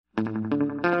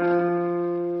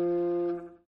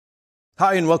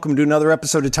Hi, and welcome to another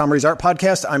episode of Tom Ray's Art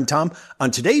Podcast. I'm Tom.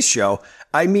 On today's show,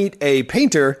 I meet a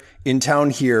painter in town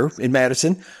here in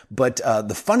Madison. But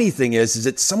the funny thing is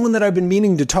it's someone that I've been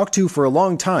meaning to talk to for a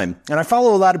long time. And I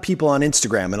follow a lot of people on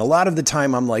Instagram. And a lot of the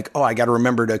time I'm like, oh, I got to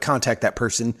remember to contact that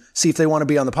person, see if they want to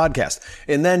be on the podcast.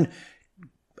 And then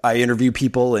I interview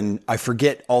people and I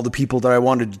forget all the people that I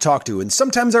wanted to talk to. And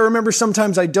sometimes I remember,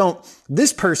 sometimes I don't.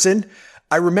 This person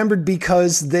I remembered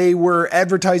because they were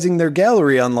advertising their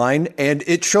gallery online and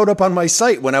it showed up on my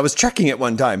site when I was checking it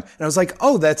one time. And I was like,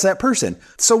 oh, that's that person.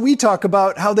 So we talk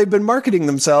about how they've been marketing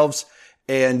themselves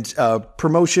and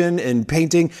promotion and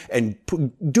painting and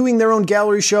doing their own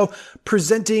gallery show,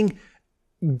 presenting,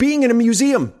 being in a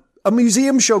museum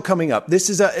show coming up. This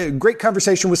is a great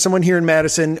conversation with someone here in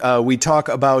Madison. We talk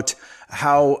about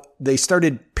how they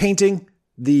started painting,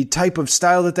 the type of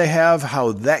style that they have,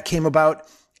 how that came about,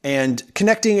 and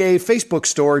connecting a Facebook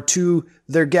store to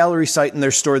their gallery site and their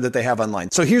store that they have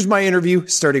online. So here's my interview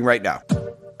starting right now.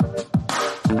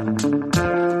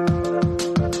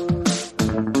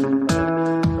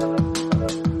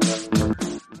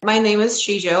 My name is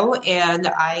Shijo, and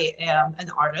I am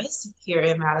an artist here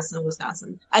in Madison,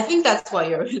 Wisconsin. I think that's why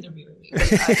you're interviewing me.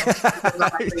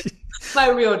 My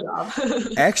real job.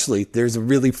 Actually, there's a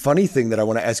really funny thing that I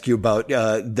want to ask you about.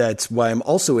 That's why I'm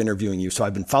also interviewing you. So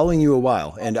I've been following you a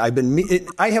while, and I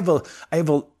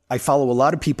follow a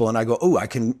lot of people, and I go, oh, I'm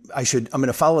going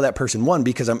to follow that person. One,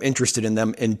 because I'm interested in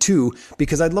them, and two,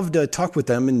 because I'd love to talk with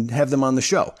them and have them on the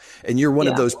show. And you're one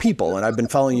of those people, and I've been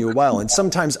following you a while. And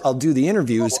sometimes I'll do the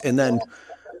interviews, and then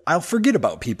I'll forget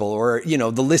about people, or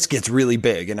the list gets really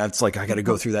big, and it's like I got to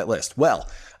go through that list. Well,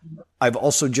 I've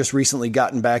also just recently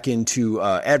gotten back into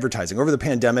advertising. Over the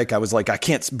pandemic, I was like, I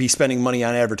can't be spending money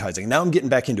on advertising. Now I'm getting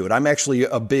back into it. I'm actually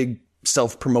a big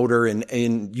self-promoter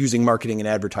in using marketing and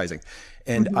advertising.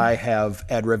 And I have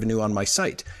ad revenue on my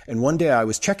site. And one day I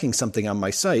was checking something on my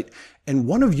site and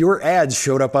one of your ads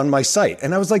showed up on my site.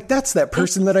 And I was like, that's that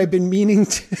person that I've been meaning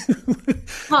to.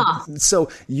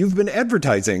 So you've been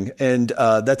advertising. And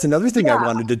that's another thing I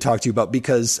wanted to talk to you about,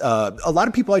 because a lot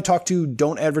of people I talk to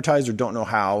don't advertise or don't know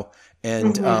how.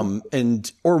 And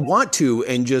or want to,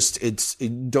 and just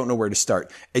don't know where to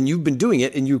start. And you've been doing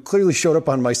it, and you clearly showed up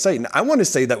on my site. And I want to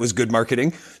say that was good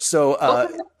marketing. So,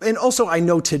 and also I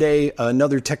know today,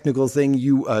 another technical thing,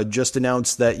 you just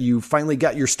announced that you finally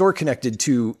got your store connected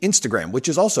to Instagram, which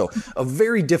is also a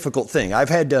very difficult thing. I've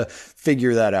had to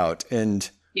figure that out, and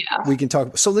we can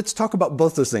talk. So let's talk about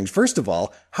both those things. First of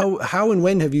all, how and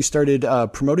when have you started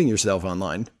promoting yourself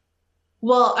online?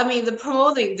 Well, I mean, the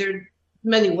promoting, there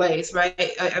many ways, right?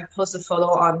 I post a photo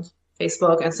on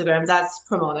Facebook, Instagram, that's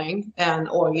promoting,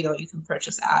 or you can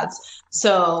purchase ads.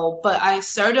 So, but I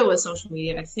started with social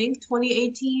media, I think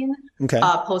 2018,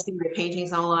 posting my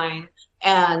paintings online.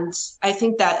 And I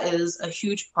think that is a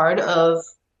huge part of,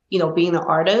 being an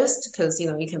artist, because,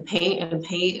 you can paint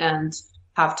and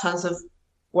have tons of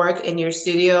work in your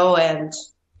studio and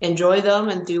enjoy them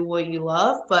and do what you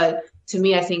love. But to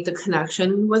me, I think the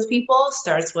connection with people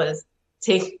starts with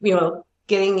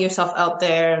getting yourself out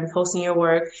there and posting your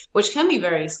work, which can be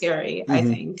very scary, I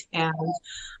think. And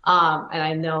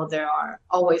I know there are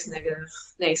always negative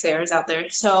naysayers out there.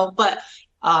 So, but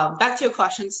back to your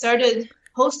question, started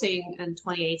posting in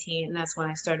 2018, and that's when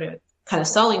I started kind of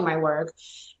selling my work.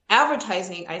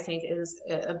 Advertising, I think, is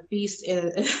a beast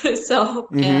in itself.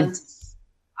 And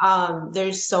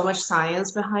there's so much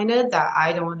science behind it that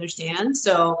I don't understand.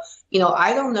 So,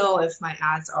 I don't know if my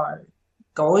ads are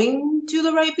going to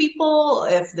the right people,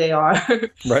 if they are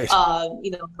right.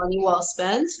 Money well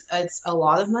spent. It's a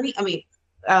lot of money. I mean,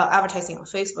 advertising on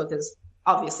Facebook is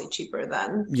obviously cheaper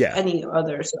than any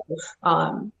other sort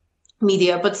of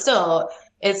media, but still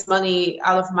it's money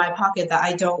out of my pocket that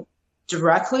I don't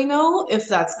directly know if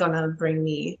that's gonna bring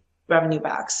me revenue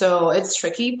back. So it's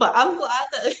tricky, but I'm glad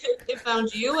that it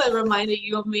found you and reminded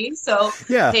you of me. So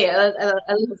hey,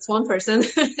 at least it's one person.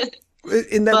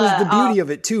 And that was the beauty of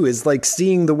it too, is like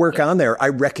seeing the work on there. I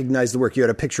recognized the work. You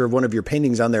had a picture of one of your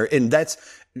paintings on there, and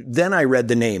then I read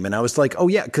the name and I was like, oh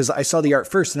yeah, because I saw the art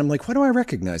first, and I'm like, why do I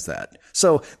recognize that?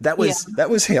 So that was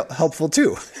helpful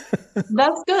too.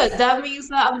 That's good. That means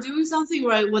that I'm doing something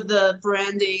right with the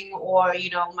branding, or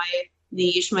my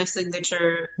niche, my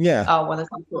signature. When it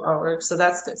comes to artwork. So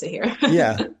that's good to hear.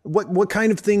 What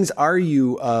kind of things are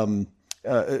you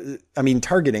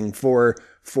targeting for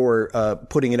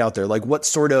putting it out there? Like, what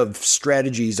sort of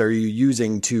strategies are you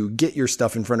using to get your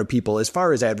stuff in front of people as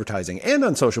far as advertising and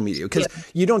on social media? Because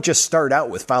you don't just start out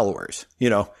with followers,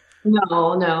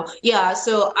 No. Yeah.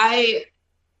 So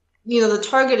the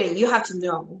targeting, you have to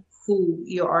know who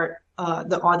your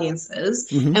the audience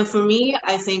is. And for me,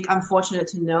 I think I'm fortunate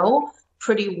to know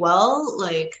pretty well,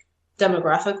 like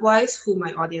demographic wise, who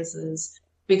my audience is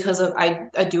because of I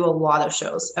do a lot of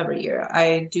shows every year.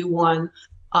 I do one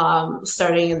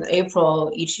starting in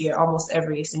April each year, almost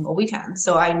every single weekend.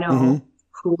 So I know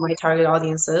who my target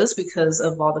audience is because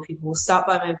of all the people who stop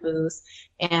by my booth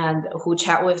and who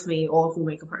chat with me or who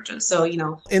make a purchase. So,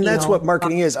 and that's what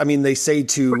marketing is. I mean, they say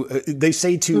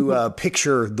to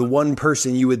picture the one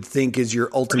person you would think is your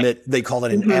ultimate, they call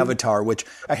it an avatar, which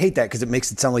I hate that because it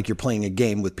makes it sound like you're playing a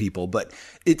game with people, but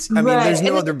I mean, there's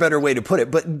no other better way to put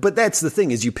it, but that's the thing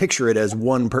is you picture it as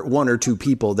one or two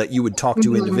people that you would talk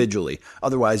to individually.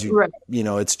 Otherwise,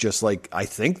 it's just like, I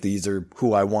think these are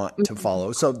who I want to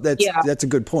follow. So that's a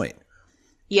good point.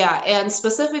 Yeah. And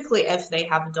specifically if they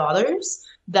have daughters,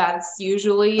 that's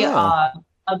usually a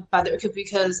better,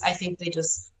 because I think they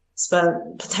just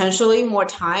spend potentially more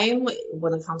time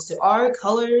when it comes to art,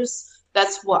 colors.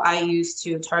 That's what I use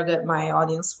to target my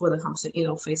audience when it comes to,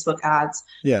 Facebook ads.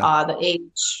 Yeah. The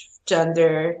age,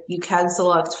 gender, you can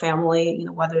select family,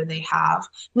 whether they have,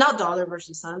 not daughter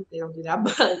versus son, they don't do that,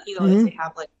 but, if they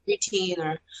have like preteen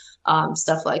or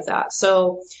stuff like that.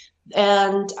 So,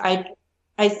 and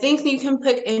I think you can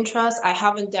pick interest. I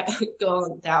haven't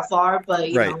gone that far, but,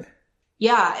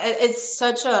 it's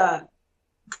such a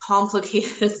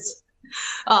complicated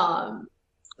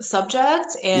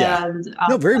subject. And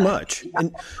no, very much.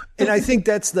 And I think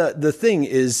that's the thing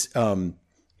is,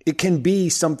 it can be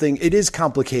something, it is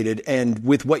complicated. And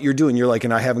with what you're doing, you're like,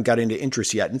 and I haven't got into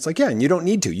interest yet. And it's like, yeah, and you don't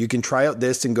need to. You can try out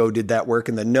this and go, did that work?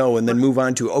 And then no, and then move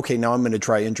on to, okay, now I'm going to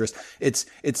try interest.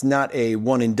 It's not a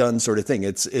one and done sort of thing.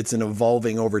 It's an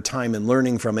evolving over time and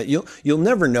learning from it. You'll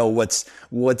never know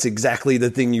what's exactly the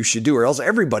thing you should do, or else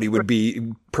everybody would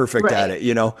be perfect at it,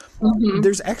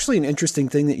 There's actually an interesting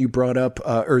thing that you brought up,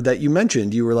 or that you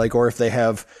mentioned. You were like, or if they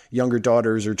have younger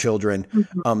daughters or children,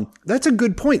 that's a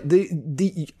good point.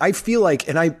 I feel like,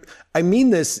 and I mean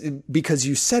this because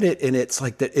you said it, and it's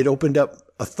like that it opened up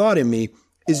a thought in me,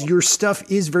 is your stuff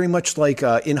is very much like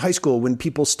in high school when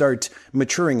people start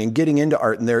maturing and getting into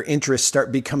art and their interests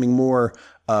start becoming more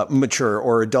mature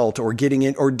or adult, or getting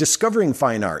in or discovering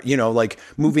fine art, like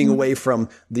moving away from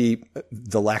the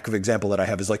lack of example that I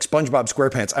have is like SpongeBob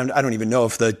SquarePants. I don't even know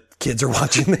if the kids are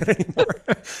watching that anymore.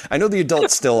 I know the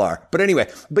adults still are, but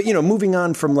anyway, moving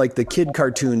on from like the kid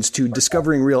cartoons to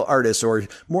discovering real artists or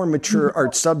more mature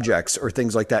art subjects or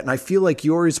things like that. And I feel like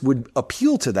yours would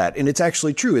appeal to that. And it's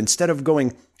actually true. Instead of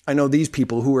going, I know these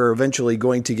people who are eventually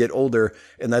going to get older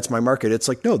and that's my market. It's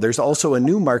like, no, there's also a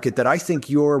new market that I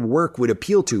think your work would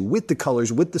appeal to with the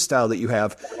colors, with the style that you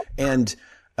have. And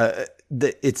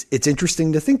it's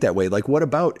interesting to think that way. Like, what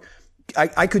about,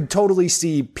 I could totally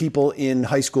see people in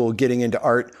high school getting into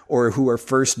art or who are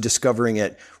first discovering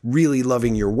it, really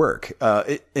loving your work.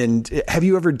 And have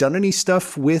you ever done any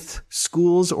stuff with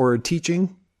schools or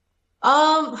teaching?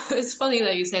 It's funny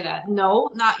that you say that. No,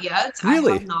 not yet.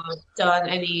 Really? I have not done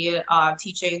any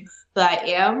teaching, but I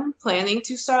am planning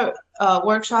to start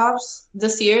workshops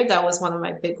this year. That was one of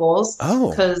my big goals. Oh.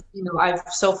 Because, I've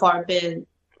so far been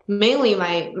mainly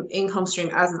my income stream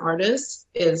as an artist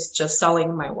is just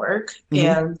selling my work.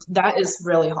 And that is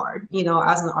really hard,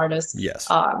 as an artist. Yes.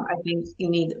 I think you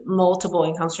need multiple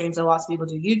income streams. And lots of people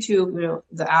do YouTube,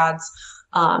 the ads,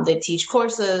 they teach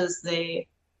courses, they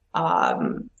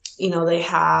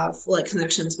have like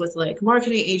connections with like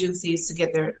marketing agencies to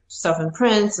get their stuff in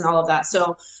prints and all of that.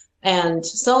 So, and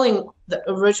selling the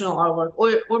original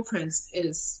artwork or prints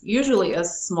is usually a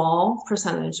small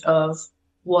percentage of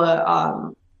what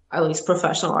at least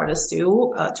professional artists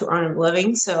do to earn a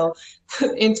living. So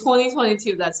in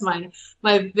 2022, that's my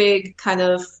big kind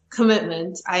of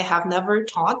commitment. I have never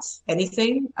taught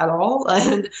anything at all.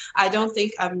 And I don't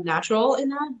think I'm natural in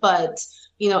that, but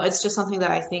it's just something that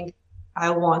I think I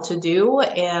want to do,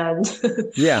 and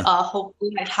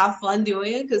hopefully I have fun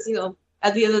doing it, because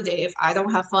at the end of the day, if I don't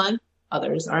have fun,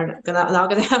 others are not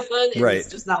gonna have fun, and it's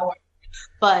just not working.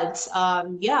 But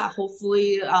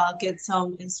hopefully get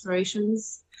some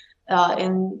inspirations,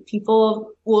 and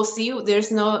people will see.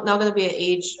 There's not gonna be an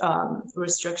age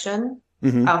restriction.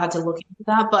 I'll have to look into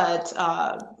that, but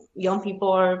young people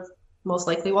are most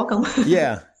likely welcome.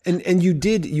 Yeah. And you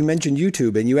mentioned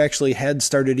YouTube, and you actually had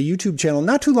started a YouTube channel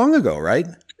not too long ago, right?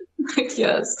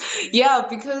 Yes. Yeah,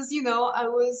 because, I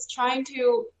was trying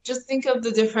to just think of the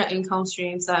different income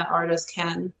streams that artists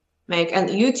can make. And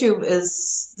YouTube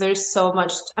there's so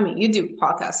much, you do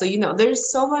podcasts, so,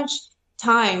 there's so much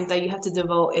time that you have to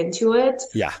devote into it.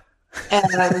 Yeah. And,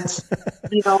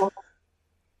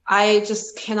 I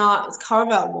just cannot carve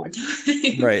out more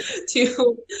time right.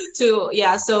 to so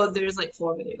there's like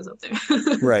 4 videos up there.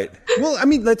 Right. Well,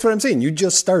 that's what I'm saying. You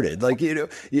just started. Like,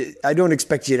 I don't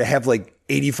expect you to have like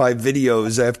 85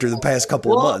 videos after the past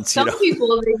couple of months. Some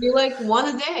people, they do like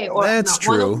one a day or that's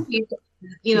true. One a week.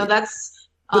 That's.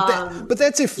 But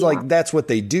that's if like that's what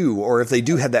they do, or if they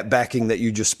do have that backing that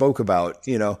you just spoke about,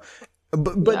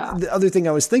 But the other thing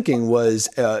I was thinking was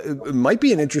it might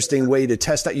be an interesting way to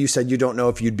test out. You said you don't know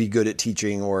if you'd be good at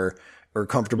teaching or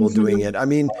comfortable doing it. I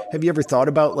mean, have you ever thought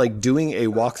about like doing a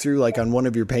walkthrough like on one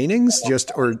of your paintings,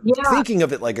 thinking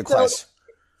of it like a class?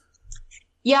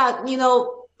 Yeah,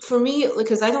 for me,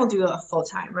 because I don't do it full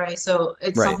time, right? So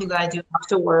it's something that I do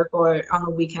after work or on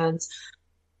the weekends.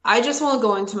 I just want to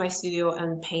go into my studio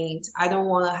and paint. I don't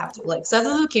want to have to like set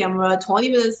up the camera 20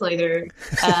 minutes later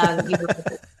and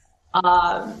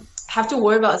have to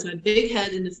worry about my big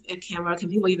head in the camera.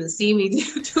 Can people even see me do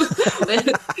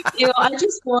it? I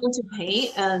just want to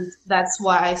paint, and that's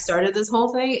why I started this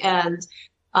whole thing. And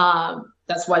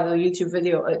that's why the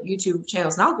YouTube channel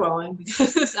is not growing,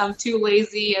 because I'm too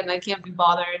lazy and I can't be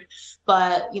bothered.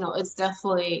 But it's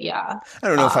definitely I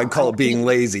don't know if I'd call it being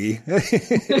lazy.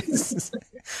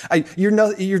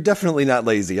 You're definitely not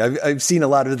lazy. I've seen a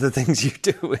lot of the things you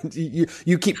do, and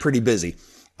you keep pretty busy.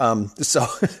 So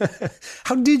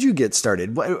how did you get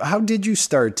started? How did you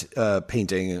start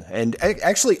painting? And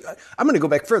actually, I'm going to go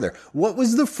back further. What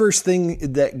was the first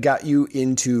thing that got you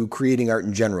into creating art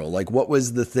in general? Like, what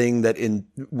was the thing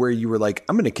where you were like,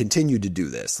 I'm going to continue to do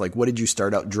this? Like, what did you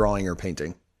start out drawing or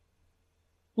painting?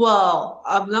 Well,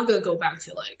 I'm not going to go back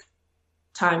to like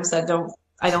times that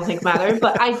I don't think matter,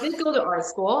 but I did go to art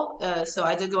school. So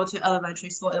I did go to elementary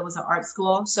school. It was an art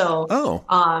school. So,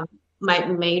 my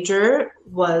major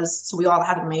so we all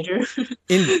had a major.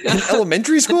 in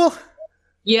elementary school?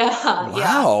 Yeah. Wow.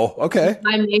 Yeah. Okay.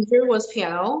 My major was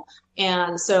piano.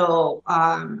 And so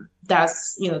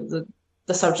that's,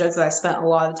 the subject that I spent a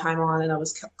lot of time on, and I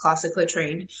was classically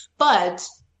trained. But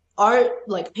art,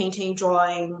 like painting,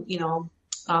 drawing,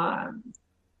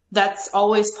 that's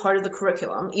always part of the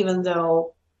curriculum, even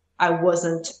though I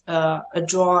wasn't a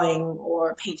drawing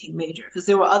or painting major, because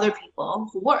there were other people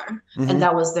who were, and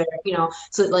that was their,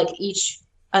 so like each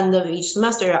end of each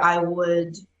semester, I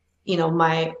would,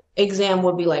 my exam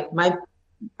would be like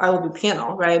I would be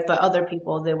piano, right? But other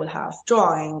people, they would have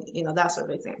drawing, that sort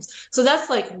of exams. So that's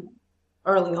like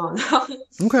early on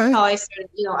okay. how I started,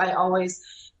 I always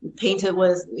painted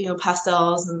with,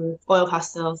 pastels and oil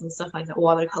pastels and stuff like that,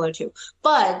 watercolor too.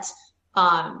 But,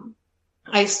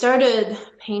 I started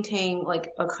painting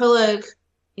like acrylic,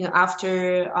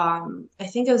 after I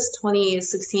think it was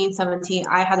 2016, 17.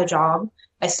 I had a job.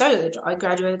 I started a job. I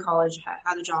graduated college,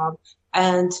 had a job,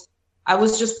 and I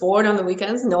was just bored on the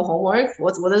weekends. No homework.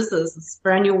 What is this? It's a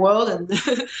brand new world, and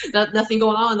nothing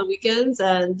going on the weekends.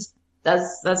 And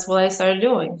that's what I started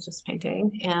doing, just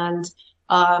painting. And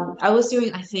I was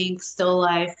doing, I think, still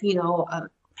life.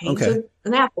 Painted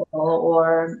an apple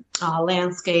or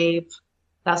landscape,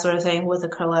 that sort of thing with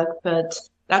acrylic, but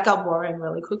that got boring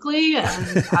really quickly,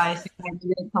 and I think I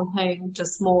needed something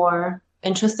just more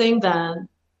interesting than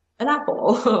an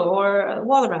apple or a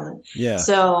watermelon. Yeah.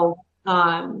 So,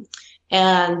 and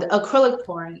acrylic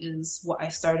pouring is what I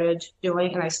started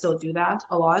doing, and I still do that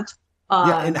a lot.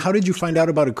 And how did you find out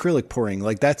about acrylic pouring?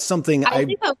 Like, that's something I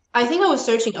think I was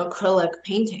searching acrylic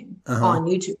painting on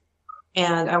YouTube.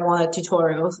 And I wanted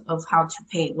tutorials of how to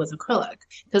paint with acrylic,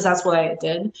 because that's what I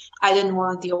did. I didn't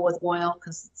want to deal with oil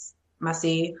because it's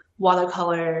messy.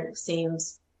 Watercolor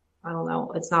seems, I don't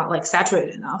know, it's not like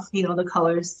saturated enough. The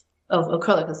colors of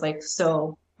acrylic is like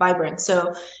so vibrant.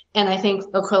 So, and I think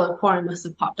acrylic pouring must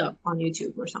have popped up on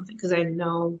YouTube or something, because I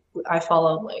know I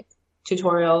followed like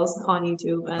tutorials on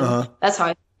YouTube, and that's how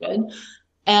I started.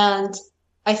 And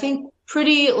I think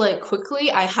pretty like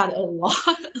quickly I had a lot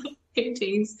of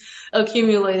paintings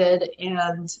accumulated,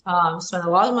 and spent a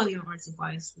lot of money on art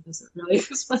supplies because it's really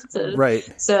expensive. Right.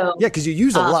 So yeah, because you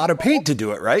use a lot of paint to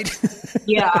do it, right?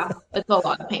 Yeah, it's a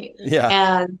lot of paint. Yeah.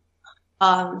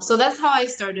 And so that's how I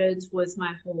started with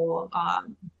my whole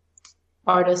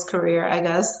artist career, I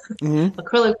guess.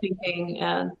 Acrylic painting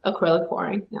and acrylic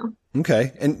pouring. Yeah.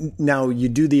 Okay. And now you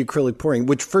do the acrylic pouring,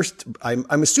 which first I'm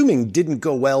assuming didn't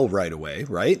go well right away,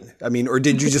 right? I mean, or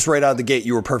did you just right out of the gate,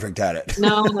 you were perfect at it?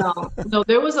 No,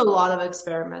 there was a lot of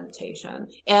experimentation,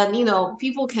 and, a lot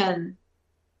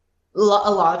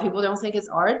of people don't think it's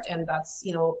art, and that's,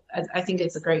 I think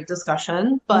it's a great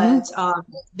discussion, but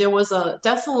there was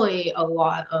definitely a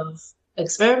lot of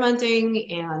experimenting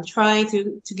and trying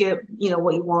to get,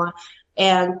 what you want,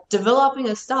 and developing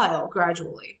a style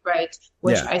gradually, right?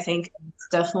 Which I think is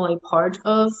definitely part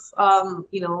of,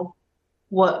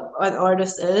 what an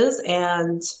artist is.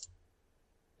 And,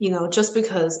 just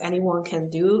because anyone can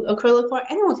do acrylic art,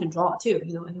 anyone can draw too,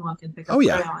 anyone can pick up a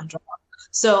crayon and draw.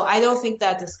 So I don't think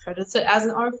that discredits it as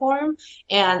an art form.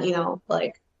 And,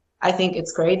 like, I think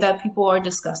it's great that people are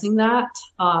discussing that.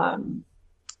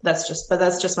 That's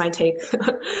just my take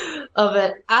of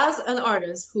it as an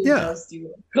artist who does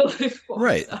do acrylic form.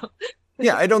 Right. So.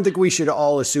 Yeah, I don't think we should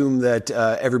all assume that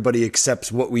everybody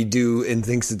accepts what we do and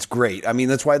thinks it's great. I mean,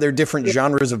 that's why they're different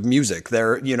genres of music.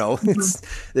 They're,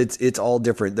 it's all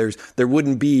different. There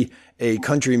wouldn't be a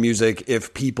country music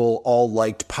if people all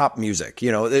liked pop music.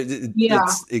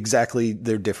 It's exactly,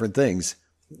 they're different things.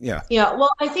 Yeah. Yeah. Well,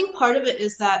 I think part of it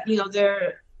is that, there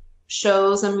are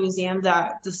shows and museum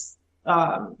that just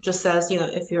says,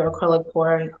 if you're acrylic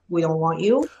poor, we don't want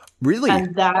you. Really?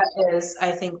 And that is,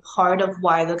 I think, part of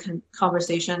why the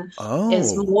conversation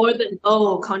is more than,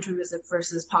 country music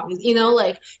versus pop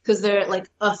music, because there are like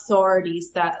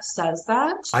authorities that says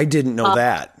that. I didn't know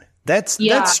that. That's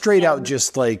straight out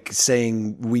just like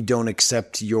saying we don't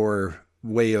accept your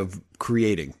way of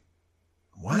creating.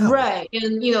 Wow. Right.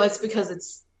 And, it's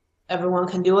because everyone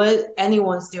can do it.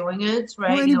 Anyone's doing it,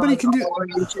 right? Well, anybody can do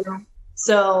it.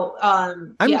 So,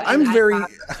 I'm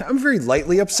very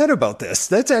lightly upset about this.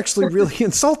 That's actually really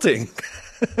insulting.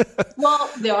 Well,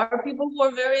 there are people who are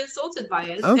very insulted by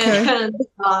it. Okay. And,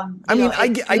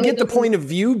 I get the point of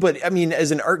view, but I mean,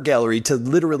 as an art gallery, to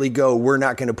literally go, we're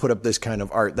not going to put up this kind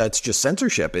of art. That's just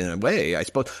censorship in a way, I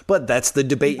suppose. But that's the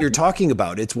debate you're talking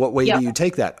about. It's what way do you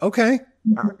take that? Okay.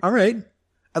 All right.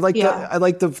 I like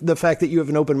the fact that you have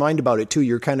an open mind about it too.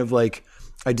 You're kind of like,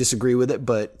 I disagree with it,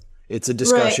 but it's a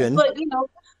discussion. Right. But,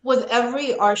 with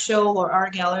every art show or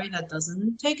art gallery that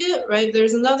doesn't take it, right,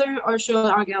 there's another art show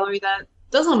and art gallery that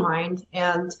doesn't mind.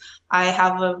 And I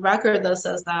have a record that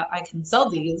says that I can sell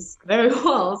these very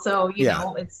well. So,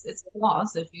 it's a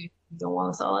loss if you don't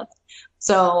want to sell it.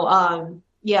 So,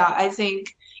 I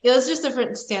think, it's just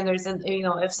different standards. And,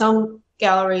 if some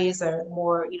galleries are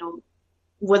more,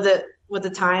 with the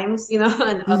times,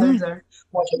 and others are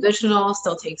more traditional,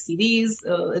 still take CDs.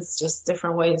 It's just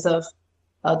different ways of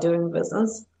doing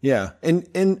business. Yeah.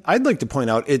 And I'd like to point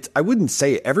out, I wouldn't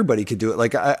say everybody could do it.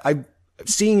 Like I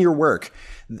seeing your work,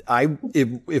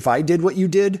 if I did what you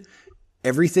did,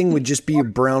 everything would just be a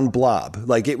brown blob.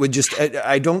 Like it would just,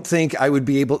 I don't think I would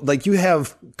be able, like you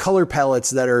have color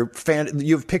palettes that are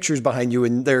you have pictures behind you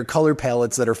and there are color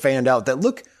palettes that are fanned out that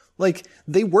look like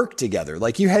they work together.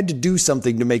 Like you had to do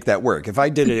something to make that work. If I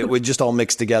did it, it would just all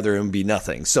mix together and be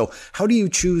nothing. So how do you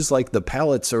choose like the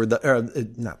palettes or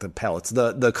not the palettes,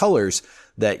 the colors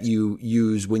that you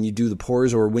use when you do the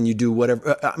pours or when you do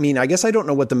whatever? I mean, I guess I don't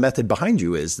know what the method behind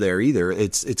you is there either.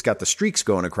 It's got the streaks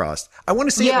going across. I want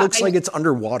to say it looks like it's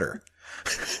underwater.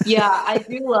 Yeah, I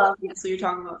do love, so you're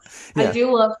talking about, I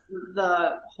do love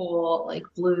the whole like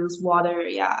blues, water.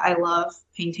 Yeah, I love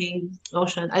painting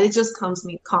ocean. It just calms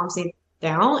me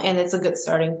down and it's a good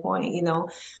starting point,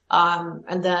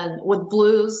 and then with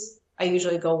blues, I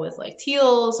usually go with like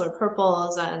teals or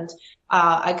purples and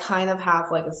I kind of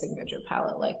have like a signature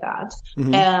palette like that.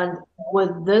 Mm-hmm. And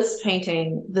with this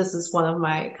painting, this is one of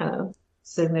my kind of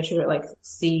signature like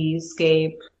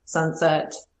seascape,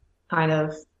 sunset kind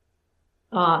of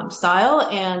style,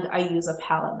 and I use a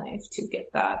palette knife to get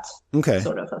that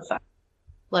sort of effect,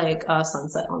 like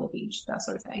sunset on the beach, that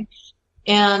sort of thing.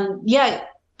 And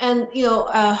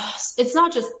it's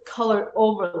not just color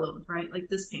overload, right? Like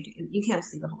this painting, you can't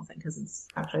see the whole thing because it's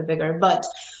actually bigger, but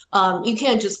you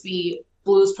can't just be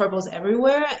blues, purples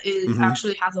everywhere. It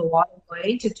actually has a lot of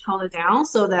way to tone it down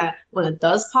so that when it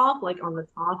does pop, like on the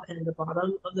top and the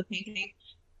bottom of the painting,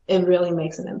 it really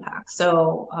makes an impact.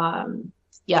 So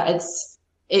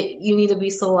you need to be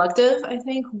selective, I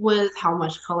think, with how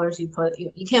much colors you put.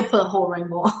 You can't put a whole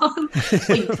rainbow on.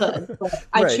 You could, but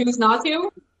I choose not to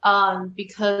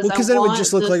because then it would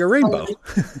just look like a rainbow.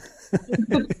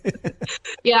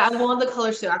 Yeah, I want the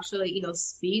colors to actually,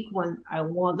 speak when I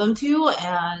want them to,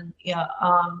 and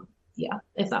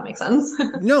if that makes sense.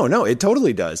 No, it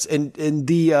totally does. And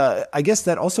the I guess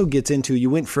that also gets into, you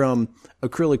went from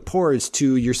acrylic pours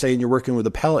to, you're saying you're working with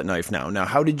a palette knife now. Now,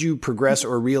 how did you progress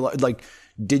or realize, like,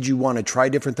 did you want to try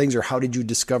different things, or how did you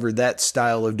discover that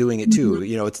style of doing it too?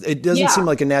 It doesn't seem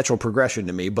like a natural progression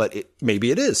to me, but maybe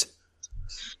it is.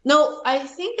 No, I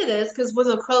think it is, because with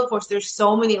acrylic pours, there's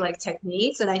so many like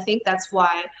techniques, and I think that's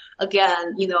why,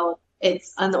 again,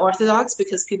 it's unorthodox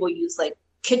because people use like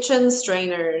kitchen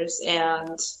strainers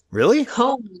and really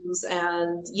combs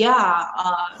and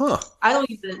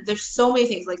there's so many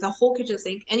things, like the whole kitchen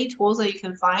sink, any tools that you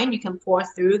can find, you can pour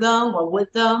through them or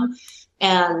with them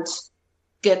and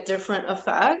get different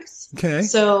effects. Okay.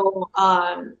 So,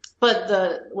 but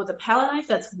with the palette knife,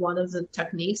 that's one of the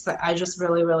techniques that I just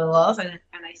really, really love. And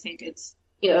I think it's,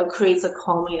 creates a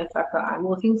calming effect that I'm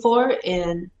looking for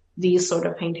in these sort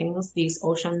of paintings, these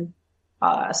ocean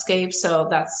escapes. So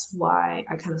that's why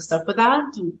I kind of stuck with that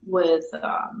with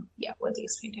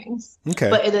these paintings. Okay.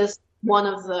 But it is one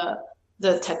of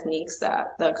the techniques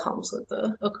that comes with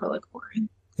the acrylic pouring.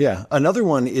 Yeah. Another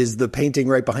one is the painting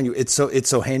right behind you. It's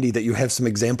so handy that you have some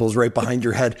examples right behind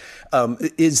your head.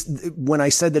 Is when I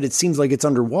said that it seems like it's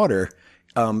underwater,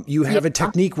 you have a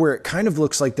technique where it kind of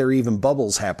looks like there are even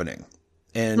bubbles happening.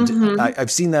 And I've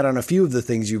seen that on a few of the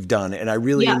things you've done, and I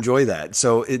really enjoy that.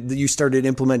 So you started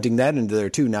implementing that into there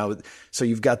too now. So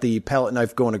you've got the palette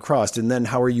knife going across, and then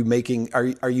how are you making?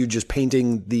 Are you just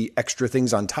painting the extra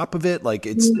things on top of it? Like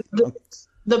it's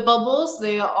the bubbles.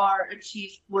 They are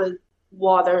achieved with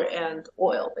water and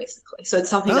oil, basically. So it's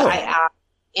something that I add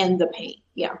in the paint.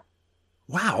 Yeah.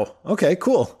 Wow. Okay,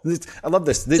 cool. I love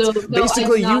this.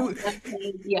 Basically every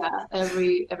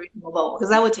single bubble, because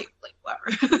that would take like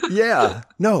forever. Yeah.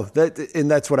 No,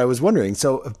 that's what I was wondering.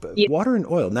 So water and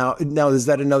oil. Now is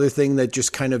that another thing that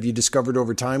just kind of you discovered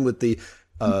over time with the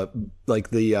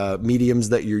mediums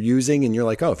that you're using, and you're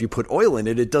like, oh, if you put oil in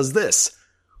it, it does this.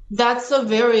 That's a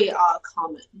very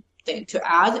common thing to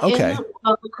add in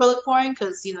acrylic pouring,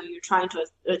 because you're trying to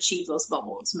achieve those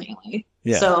bubbles mainly.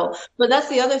 Yeah. So, but that's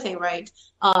the other thing, right?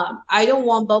 I don't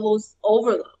want bubbles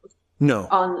overload. No.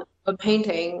 On a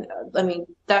painting. I mean,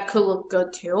 that could look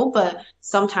good too, but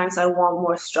sometimes I want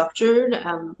more structured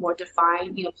and more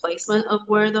defined, placement of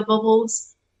where the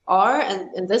bubbles are.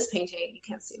 And in this painting, you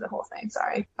can't see the whole thing.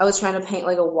 Sorry. I was trying to paint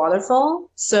like a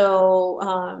waterfall. So,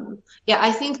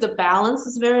 I think the balance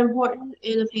is very important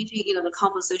in a painting, the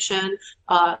composition,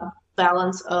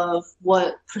 balance of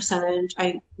what percentage.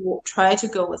 I will try to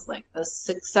go with like a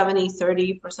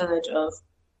 70-30 percentage of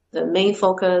the main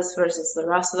focus versus the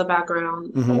rest of the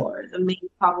background, or the main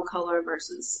pop color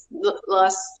versus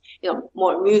less,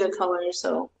 more muted color.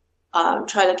 So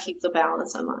try to keep the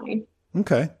balance in mind.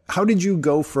 Okay. How did you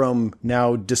go from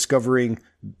now discovering,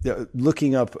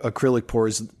 looking up acrylic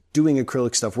pours, doing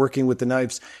acrylic stuff, working with the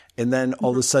knives, and then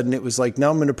all of a sudden it was like,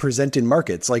 now I'm going to present in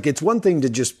markets. Like, it's one thing to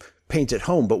just paint at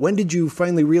home, but when did you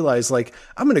finally realize, like,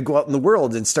 I'm going to go out in the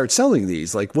world and start selling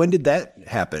these? Like, when did that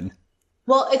happen?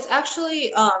 Well, it's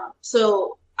actually,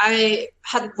 so I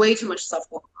had way too much stuff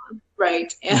going on,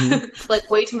 right? And like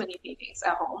way too many paintings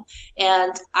at home.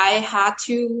 And I had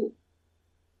to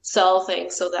sell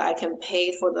things so that I can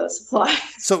pay for the supplies.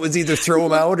 So it was either throw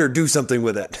them out or do something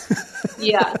with it.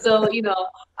 Yeah. So,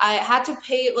 I had to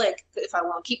pay, like, if I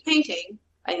want to keep painting,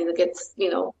 I need to get,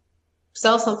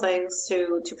 sell some things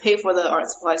to pay for the art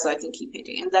supplies so I can keep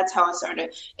painting. And that's how I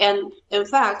started. And in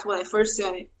fact, when I first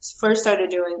started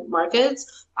doing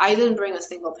markets, I didn't bring a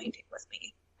single painting with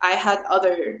me. I had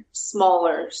other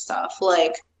smaller stuff,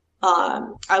 like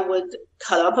I would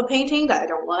cut up a painting that I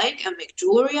don't like and make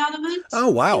jewelry out of it. Oh,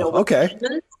 wow. Okay.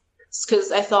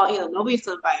 Because I thought, nobody's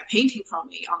going to buy a painting from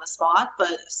me on the spot,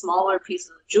 but smaller pieces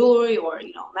of jewelry or,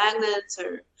 magnets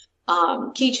or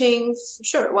keychains,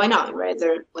 sure, why not, right?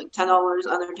 They're like $10,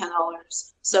 under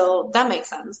 $10. So that makes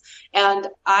sense. And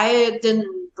I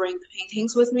didn't bring the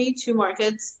paintings with me to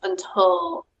markets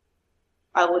until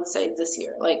I would say this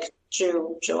year, like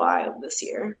June, July of this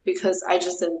year, because I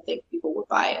just didn't think people would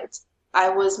buy it. I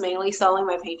was mainly selling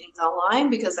my paintings online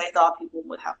because I thought people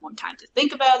would have more time to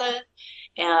think about it,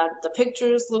 and the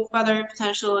pictures look better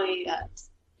potentially, and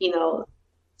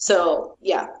so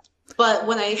yeah. But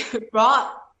when I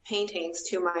brought paintings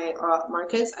to my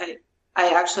markets, I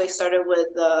actually started with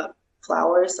the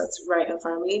flowers that's right in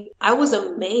front of me. I was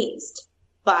amazed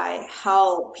by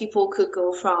how people could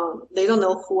go from, they don't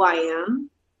know who I am,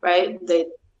 right? They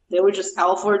were just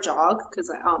out for a jog, because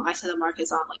I said the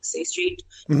market's on like State Street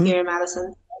here in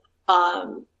Madison.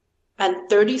 And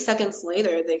 30 seconds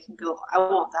later, they can go, I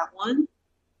want that one,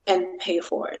 and pay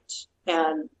for it,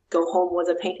 and go home with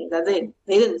a painting that they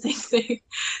didn't think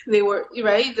they were,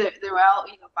 right? They were out,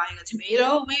 buying a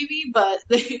tomato maybe, but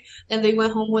they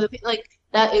went home with a, like,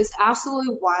 that is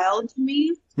absolutely wild to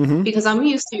me, because I'm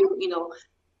used to,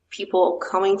 people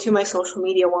coming to my social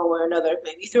media one way or another,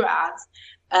 maybe through ads,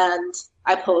 and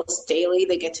I post daily.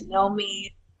 They get to know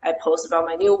me. I post about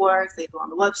my new work. They go on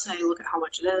the website, look at how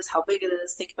much it is, how big it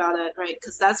is, think about it, right?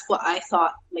 Because that's what I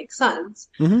thought makes sense.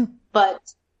 But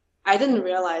I didn't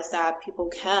realize that people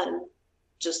can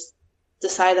just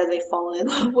decide that they fall in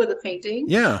love with a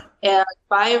painting, and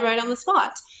buy it right on the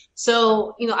spot.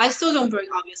 So, I still don't bring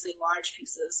obviously large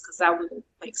pieces, because that wouldn't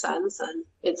make sense, and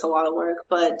it's a lot of work.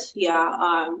 But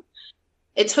yeah,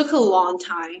 it took a long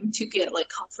time to get like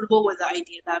comfortable with the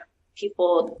idea that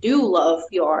people do love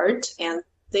your art, and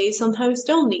they sometimes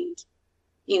don't need,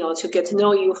 to get to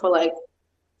know you for like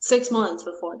 6 months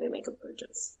before they make a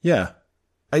purchase. Yeah.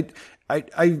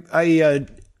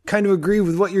 kind of agree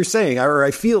with what you're saying, or I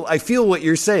feel what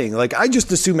you're saying. Like, I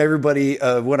just assume everybody,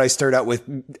 when I start out with,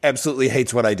 absolutely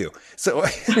hates what I do. So,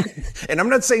 and I'm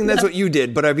not saying that's what you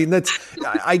did, but I mean,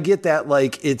 I get that.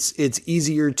 Like, it's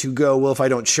easier to go, well, if I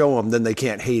don't show them, then they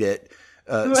can't hate it,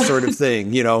 sort of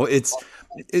thing. You know,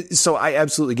 so I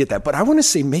absolutely get that. But I want to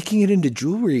say making it into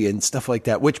jewelry and stuff like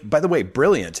that, which, by the way,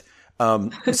 brilliant.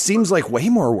 Seems like way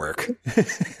more work.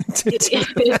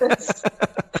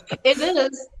 It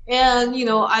is. And, you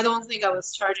know, I don't think I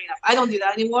was charging enough. I don't do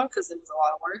that anymore because it was a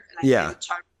lot of work. And I didn't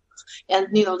charge. And,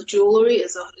 you know, the jewelry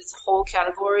is a whole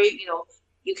category. You know,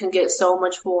 you can get so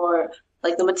much for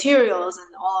like the materials and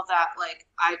all of that. Like,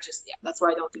 that's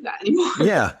why I don't do that anymore.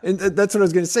 Yeah. And that's what I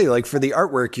was going to say. Like, for the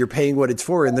artwork, you're paying what it's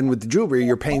for. And then with the jewelry,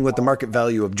 you're paying what the market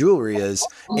value of jewelry is.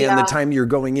 And the time you're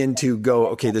going in to go,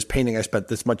 okay, this painting I spent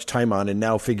this much time on, and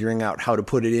now figuring out how to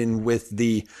put it in with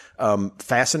the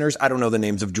fasteners. I don't know the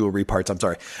names of jewelry parts. I'm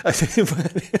sorry.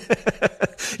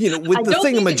 You know, with the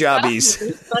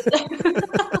thingamajobbies.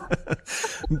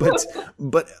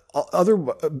 But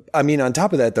I mean, on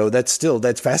top of that, though,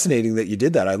 that's fascinating that you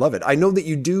did that. I love it. I know that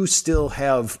you do still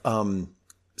have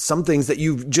some things that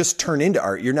you just turn into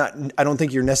art. I don't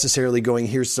think you're necessarily going,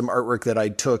 here's some artwork that I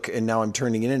took and now I'm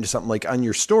turning it into something, like on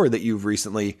your store that you've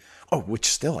recently, which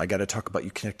still, I got to talk about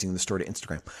you connecting the store to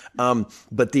Instagram.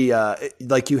 But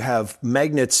like, you have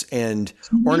magnets and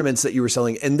ornaments that you were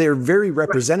selling, and they're very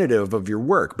representative of your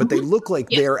work, but they look like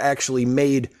they're actually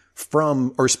made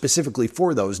from or specifically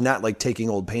for those, not like taking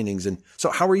old paintings. And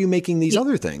so how are you making these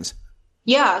other things?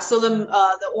 Yeah, so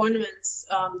the ornaments,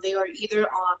 they are either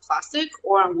on plastic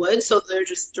or on wood, so they're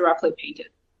just directly painted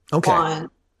on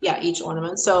each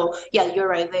ornament. So yeah, you're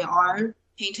right, they are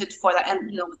painted for that.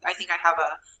 And, you know, I think I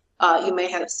have you may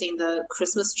have seen the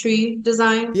Christmas tree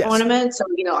design ornament. So,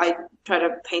 you know, I try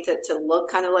to paint it to look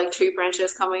kind of like tree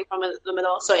branches coming from the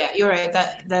middle. So yeah, you're right,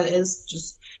 that is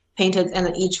just painted, and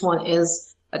then each one is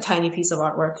a tiny piece of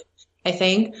artwork, I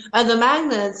think. And the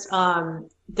magnets,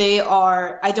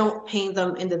 I don't paint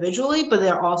them individually, but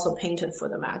they're also painted for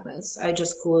the magnets. I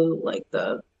just glue like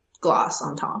the gloss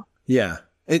on top. Yeah.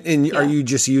 And are you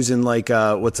just using like,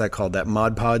 what's that called? That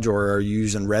Mod Podge, or are you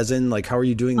using resin? Like, how are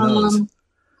you doing those?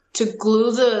 To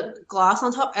glue the gloss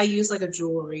on top, I use like a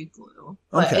jewelry glue,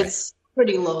 but it's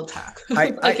pretty low tech.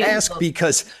 I ask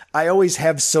because I always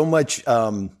have so much,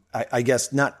 I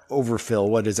guess not overfill.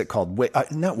 What is it called?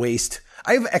 Not waste.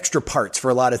 I have extra parts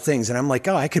for a lot of things, and I'm like,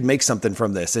 I could make something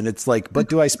from this. And it's like, but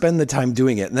do I spend the time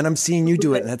doing it? And then I'm seeing you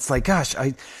do it, and it's like, gosh,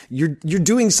 you're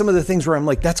doing some of the things where I'm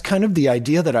like, that's kind of the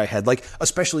idea that I had. Like,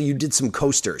 especially you did some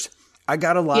coasters. I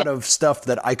got a lot of stuff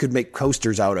that I could make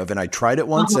coasters out of, and I tried it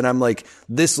once, and I'm like,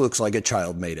 this looks like a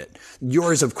child made it.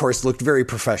 Yours, of course, looked very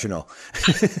professional.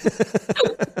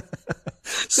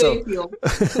 So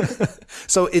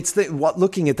it's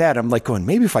looking at that, I'm like going,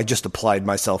 maybe if I just applied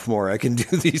myself more, I can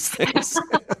do these things.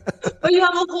 But you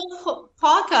have a whole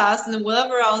podcast and then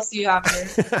whatever else you have to,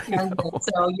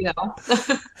 so, you know,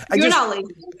 you're not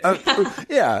lazy.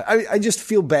 I just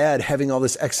feel bad having all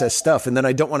this excess stuff, and then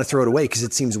I don't want to throw it away because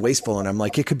it seems wasteful, and I'm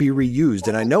like, it could be reused,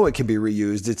 and I know it can be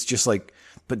reused. It's just like,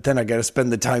 but then I got to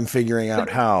spend the time figuring out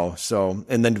how. So,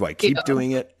 and then do I keep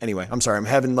doing it? Anyway, I'm sorry. I'm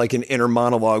having like an inner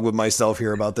monologue with myself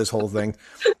here about this whole thing.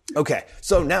 Okay.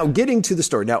 So now getting to the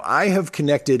store. Now I have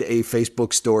connected a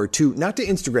Facebook store not to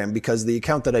Instagram, because the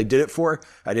account that I did it for,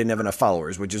 I didn't have enough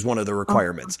followers, which is one of the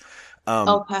requirements.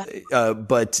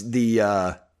 But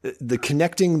the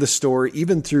connecting the store,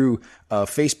 even through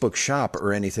Facebook shop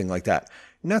or anything like that,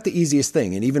 not the easiest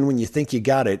thing. And even when you think you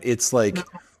got it, it's like,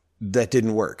 that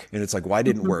didn't work. And it's like, why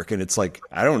didn't work? And it's like,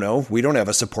 I don't know. We don't have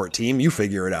a support team. You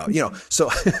figure it out, you know? So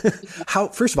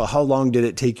first of all, how long did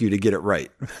it take you to get it right?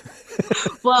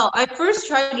 Well, I first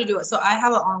tried to do it. So I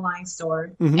have an online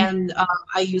store, and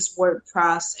I use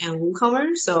WordPress and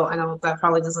WooCommerce. So I know that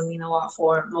probably doesn't mean a lot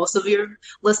for most of your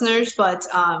listeners, but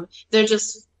they're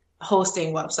just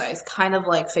hosting websites, kind of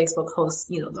like Facebook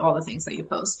hosts, you know, all the things that you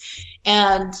post.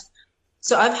 And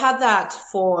so I've had that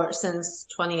since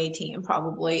 2018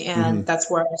 probably, and that's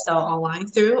where I sell online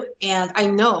through. And I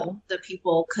know that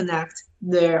people connect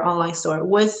their online store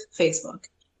with Facebook.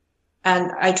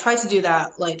 And I tried to do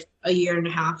that like a year and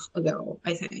a half ago,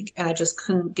 I think, and I just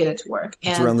couldn't get it to work.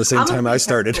 It's around the same time I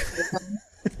started.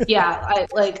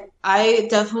 I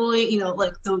definitely, you know,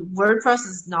 like the WordPress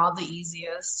is not the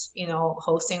easiest, you know,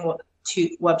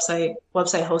 website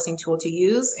hosting tool to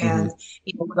use, and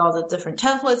you know, with all the different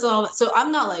templates and all that. So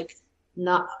I'm not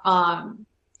I'm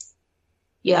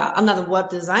not a web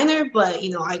designer, but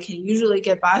you know, I can usually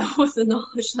get by with the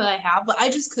knowledge that I have, but I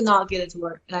just could not get it to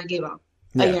work, and I gave up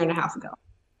a year and a half ago.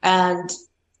 And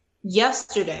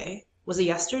yesterday was it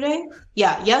yesterday?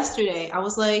 Yeah, yesterday. I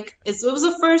was like, it was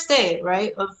the first day,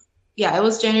 right? Yeah, it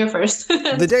was January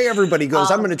 1st. The day everybody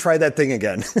goes, I'm going to try that thing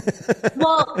again.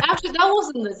 Well, actually, that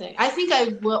wasn't the thing. I think I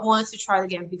wanted to try it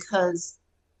again because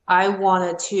I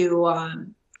wanted to,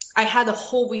 I had a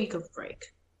whole week of break.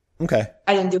 Okay.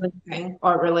 I didn't do anything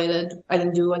art related. I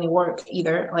didn't do any work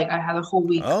either. Like I had a whole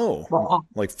week. Oh,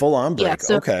 like full on break. Yeah,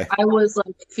 so okay. I was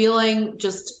like feeling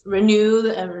just renewed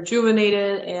and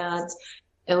rejuvenated, and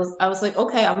I was like,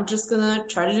 okay, I'm just gonna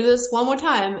try to do this one more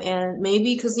time, and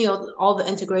maybe because all the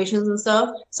integrations and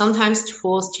stuff, sometimes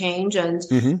tools change, and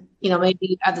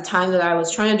maybe at the time that I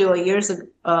was trying to do a year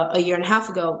and a half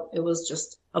ago, it was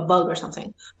just a bug or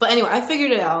something. But anyway, I figured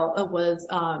it out with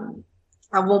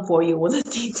I won't bore you with the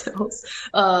details.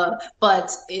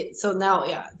 So now,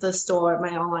 yeah, the store,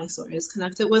 my online store is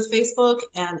connected with Facebook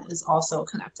and is also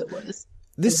connected with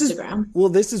Instagram.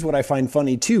 This is what I find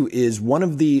funny too, is one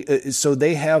of the, so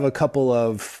they have a couple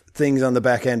of things on the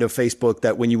back end of Facebook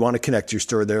that when you want to connect your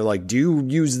store, they're like, do you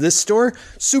use this store?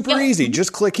 Super easy.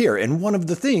 Just click here. And one of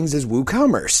the things is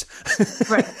WooCommerce.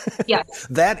 Right. Yeah.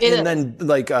 Then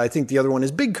like, I think the other one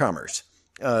is BigCommerce,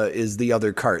 is the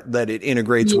other cart that it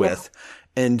integrates with.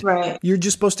 And you're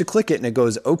just supposed to click it and it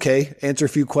goes, okay, answer a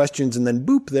few questions and then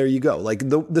boop, there you go. Like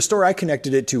the store I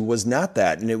connected it to was not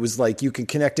that. And it was like, you can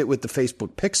connect it with the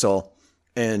Facebook Pixel,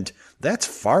 and that's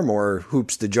far more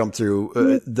hoops to jump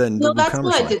through than the WooCommerce. No, that's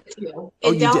what I did too.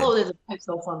 It downloaded the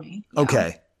Pixel for me. Yeah.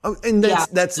 Okay. Oh, and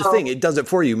that's the thing. It does it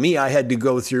for you. Me, I had to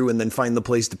go through and then find the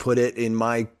place to put it in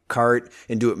my cart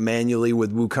and do it manually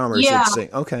with WooCommerce. Yeah. It's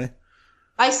saying, okay.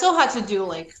 I still had to do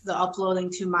like the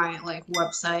uploading to my like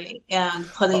website and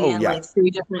putting in like 3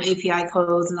 different API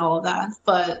codes and all of that,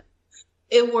 but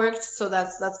it worked, so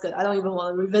that's good. I don't even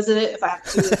want to revisit it. If I have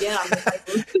to do it again, I'm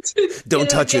like, don't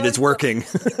touch it. It's working.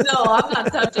 No, I'm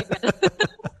not touching it.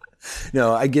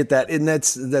 No, I get that, and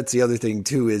that's the other thing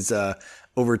too. Is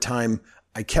over time,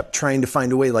 I kept trying to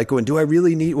find a way, like, do I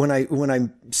really need, when I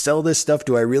sell this stuff,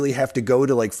 do I really have to go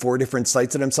to like 4 different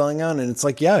sites that I'm selling on? And it's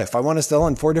like, yeah, if I want to sell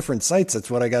on 4 different sites, that's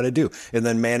what I got to do. And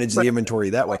then manage the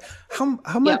inventory that way.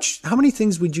 How many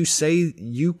things would you say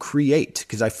you create?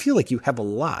 Because I feel like you have a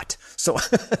lot. So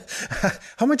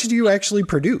how much do you actually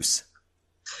produce?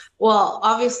 Well,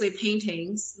 obviously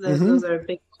paintings, those are a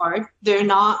big part. They're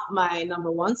not my number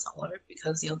one seller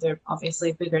because, they're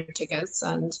obviously bigger tickets.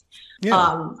 And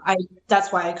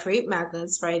that's why I create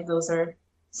magnets, right? Those are,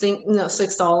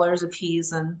 $6 a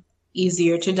piece and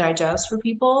easier to digest for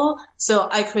people. So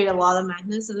I create a lot of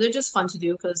magnets, and they're just fun to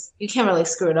do because you can't really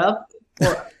screw it up.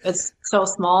 Or it's so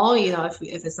small, if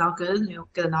it's not good,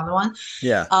 get another one.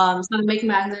 Yeah. So I make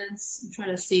magnets. I'm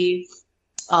trying to see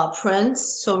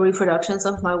prints, so reproductions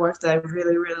of my work that I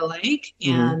really, really like,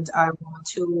 and I want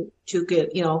to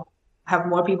get, have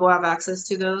more people have access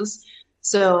to those.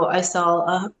 So I sell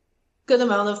a good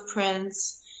amount of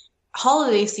prints.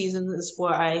 Holiday season is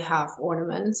where I have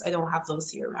ornaments. I don't have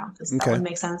those year round because that would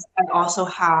make sense. I also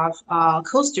have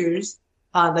coasters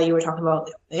that you were talking about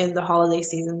in the holiday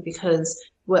season, because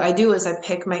what I do is I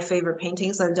pick my favorite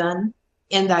paintings I've done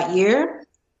in that year,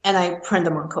 and I print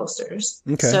them on coasters.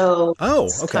 Okay. So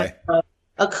kind of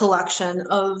a collection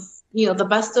of, the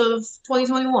best of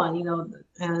 2021,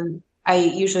 and I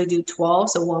usually do 12,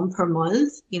 so 1 per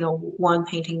month, 1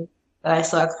 painting that I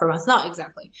select per month. Not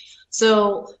exactly.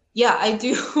 So yeah, I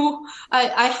do.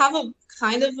 I have a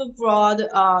kind of a broad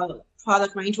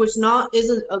product range, which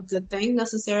isn't a good thing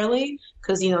necessarily,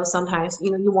 because, sometimes,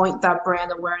 you want that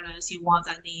brand awareness, you want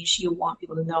that niche, you want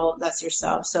people to know that's your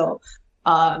stuff. So,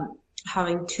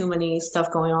 having too many stuff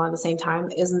going on at the same time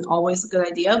isn't always a good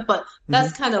idea, but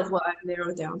that's kind of what I've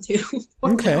narrowed down to.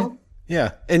 Okay. Now.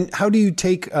 Yeah. And how do you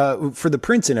take, for the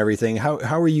prints and everything, how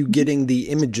are you getting the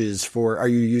images are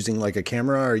you using like a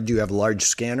camera, or do you have a large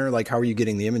scanner? Like, how are you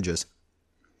getting the images?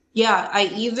 Yeah, I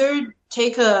either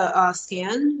take a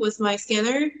scan with my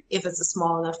scanner, if it's a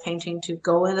small enough painting to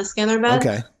go in a scanner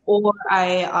bed, or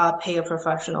I pay a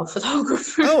professional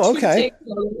photographer. Oh, okay.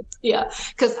 Yeah,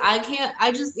 because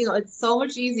it's so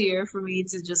much easier for me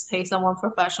to just pay someone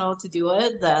professional to do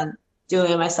it than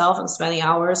doing it myself and spending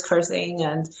hours cursing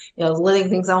and, lighting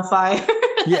things on fire.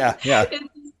 Yeah.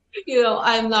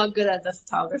 I'm not good at the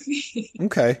photography.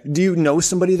 Okay. Do you know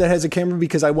somebody that has a camera?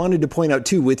 Because I wanted to point out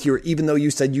too, even though you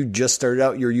said you just started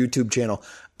out your YouTube channel,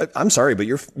 I'm sorry, but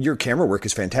your camera work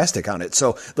is fantastic on it.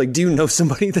 So like, do you know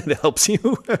somebody that helps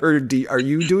you, or are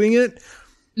you doing it?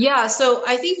 Yeah. So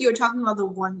I think you're talking about the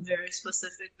one very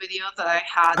specific video that I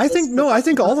had. I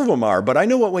think all of them are, but I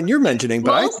know what one you're mentioning,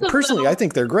 but I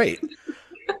think they're great.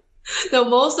 No,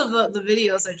 most of the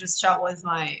videos are just shot with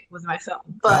my phone.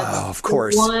 But Oh, of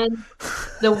course.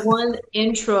 the one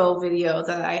intro video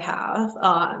that I have,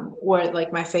 where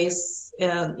like my face,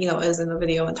 is in the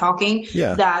video and talking,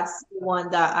 Yeah. that's the one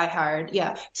that I hired.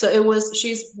 Yeah. So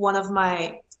she's one of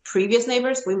my previous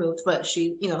neighbors. We moved, but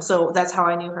so that's how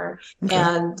I knew her. Okay.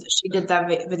 And she did that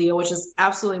video, which is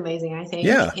absolutely amazing, I think.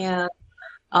 Yeah.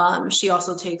 And she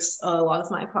also takes a lot of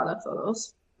my product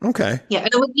photos. Okay. Yeah,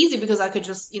 and it was easy because I could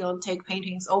just, take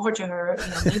paintings over to her,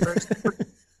 neighbors.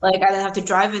 Like I didn't have to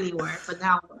drive anywhere, but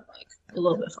now we're like a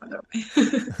little bit farther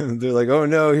away. They're like, oh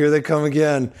no, here they come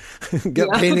again.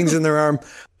 Got paintings in their arm.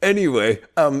 Anyway,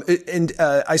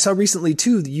 I saw recently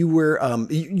too,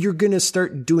 you're going to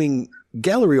start doing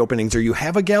gallery openings, or you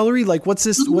have a gallery? Like what's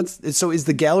this? So is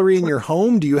the gallery in your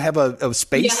home? Do you have a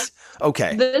space? Yeah.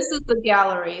 Okay. This is the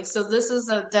gallery. So this is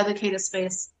a dedicated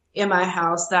space in my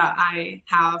house that I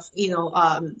have,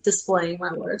 displaying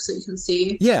my work so you can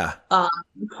see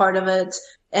part of it.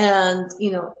 And,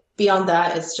 beyond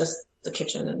that, it's just the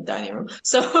kitchen and dining room.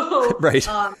 So, right.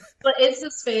 But it's a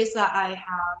space that I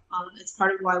have. It's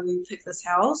part of why we picked this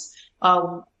house.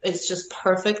 It's just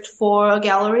perfect for a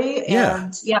gallery. Yeah.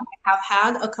 And I have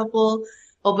had a couple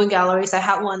open galleries. I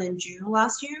had one in June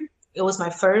last year. It was my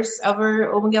first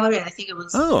ever open gallery. And I think it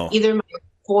was either my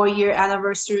 4-year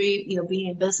anniversary, being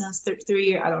in business, 3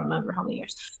 year, I don't remember how many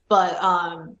years, but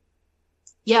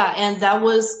and that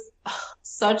was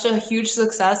such a huge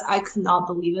success. I could not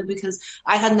believe it because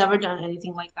I had never done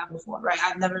anything like that before, right?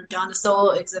 I've never done a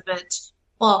solo exhibit.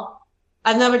 Well,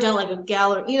 I've never done like a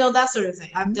gallery, that sort of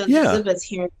thing. I've done exhibits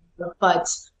here, but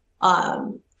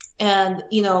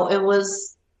it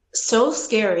was so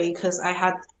scary because I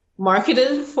had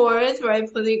marketed for it,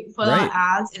 right? Put on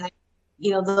ads, and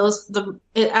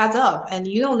it adds up, and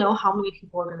you don't know how many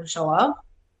people are going to show up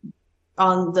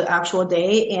on the actual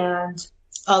day. And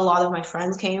a lot of my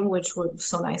friends came, which were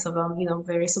so nice of them,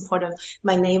 very supportive.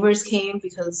 My neighbors came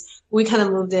because we kind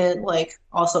of moved in like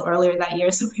also earlier that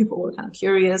year. So people were kind of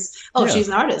curious. Oh, she's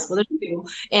an artist. What does she do?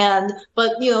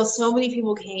 But so many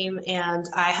people came, and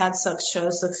I had such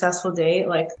a successful day,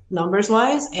 like numbers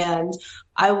wise. And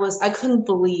I couldn't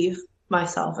believe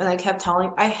myself, and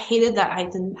I hated that I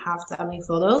didn't have that many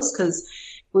photos because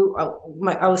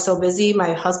I was so busy.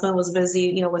 My husband was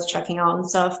busy, with checking out and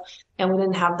stuff, and we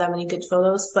didn't have that many good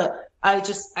photos. But I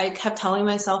kept telling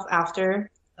myself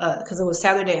after, because it was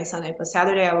Saturday and Sunday, but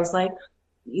Saturday I was like,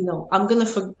 I'm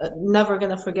never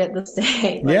gonna forget this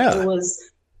day. It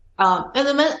was, and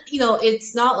then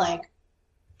it's not like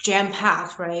jam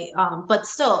packed, right? But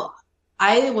still,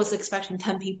 I was expecting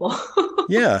 10 people,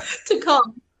 to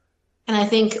come. And I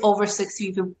think over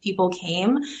 60 people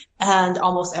came, and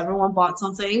almost everyone bought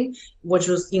something, which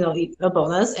was, a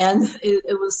bonus. And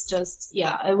it was just,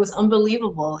 it was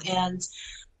unbelievable. And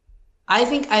I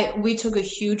think we took a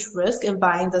huge risk in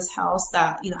buying this house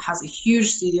that, has a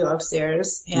huge studio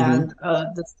upstairs and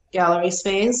the gallery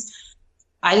space.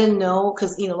 I didn't know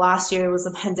because, last year it was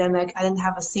a pandemic. I didn't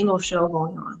have a single show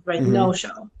going on, right? No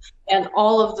show. And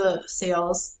all of the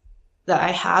sales that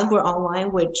I had were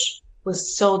online, which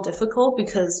was so difficult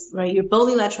because, right, you're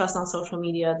building that trust on social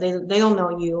media. They don't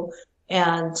know you,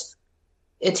 and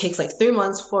it takes like 3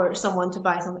 months for someone to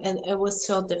buy something, and it was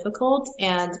so difficult.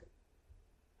 And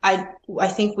I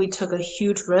think we took a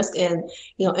huge risk in,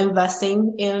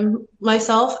 investing in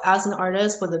myself as an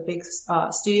artist with a big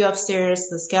studio upstairs,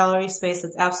 this gallery space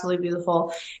that's absolutely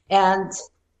beautiful. And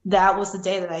that was the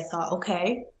day that I thought,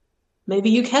 okay, maybe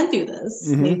you can do this.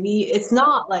 Maybe it's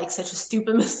not like such a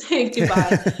stupid mistake to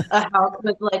buy a house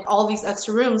with like all these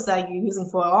extra rooms that you're using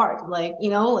for art. Like,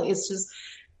 it's just,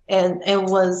 and it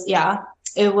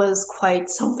was quite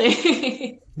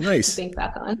something. Nice. To think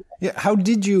back on. Yeah. How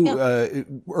did you,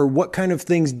 or what kind of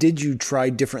things did you try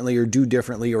differently or do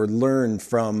differently or learn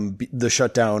from the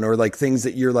shutdown, or like things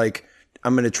that you're like,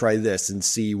 I'm going to try this and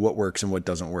see what works and what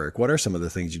doesn't work? What are some of the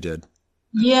things you did?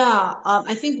 Yeah,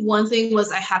 I think one thing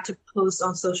was I had to post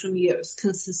on social media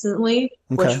consistently,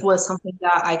 which was something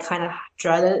that I kind of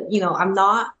dreaded. I'm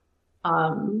not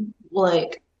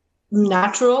like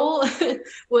natural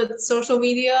with social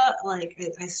media. Like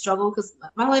I struggle because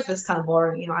my life is kind of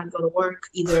boring. I go to work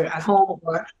either at home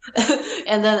or,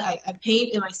 and then I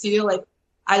paint in my studio. Like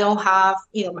I don't have,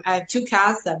 I have 2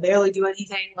 cats that barely do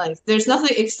anything. Like there's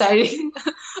nothing exciting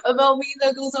about me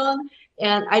that goes on,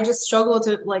 and I just struggle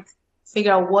to like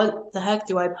figure out what the heck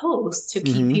do I post to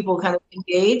keep people kind of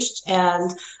engaged.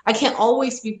 And I can't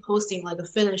always be posting like a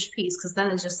finished piece because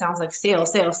then it just sounds like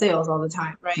sales all the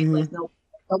time, right? Like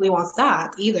nobody wants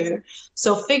that either.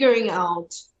 So figuring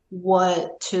out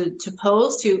what to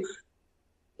post to,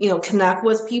 connect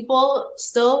with people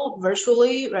still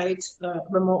virtually, right?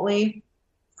 Remotely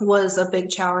was a big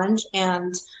challenge.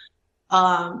 And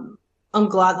I'm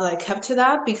glad that I kept to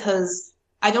that because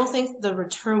I don't think the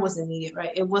return was immediate,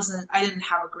 right? I didn't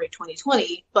have a great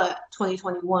 2020, but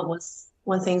 2021 was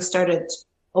when things started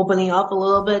opening up a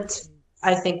little bit.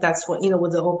 I think that's what,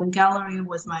 with the open gallery,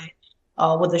 with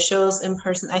the shows in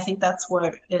person, I think that's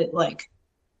where it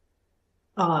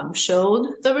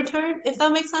showed the return, if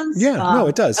that makes sense. Yeah, no,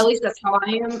 it does. At least that's how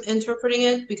I am interpreting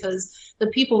it, because the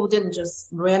people didn't just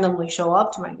randomly show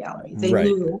up to my gallery. They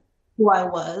knew who I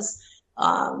was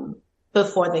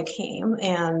before they came,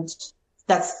 and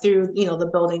that's through the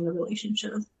building the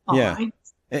relationship online.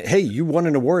 Yeah. Hey, you won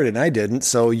an award and I didn't,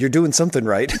 so you're doing something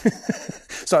right.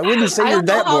 So I wouldn't say you're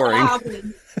that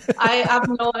boring. I have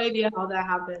no idea how that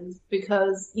happened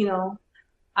because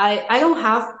I don't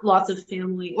have lots of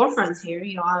family or friends here.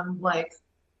 I'm like,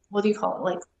 what do you call it?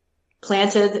 Like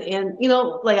planted and,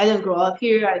 I didn't grow up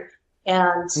here.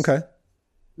 Okay.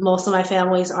 Most of my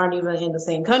families aren't even in the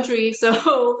same country.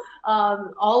 So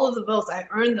all of the votes, I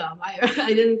earned them. I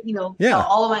didn't,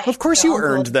 all of my. Of course you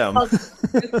earned them. That's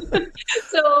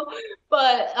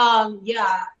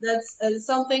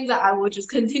something that I would just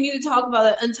continue to talk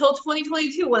about it until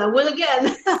 2022 when I win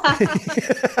again.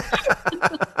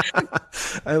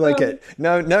 I like it.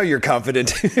 Now you're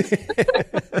confident.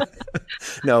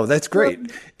 No, that's great.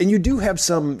 And you do have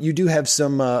some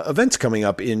events coming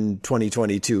up in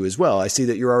 2022 as well. I see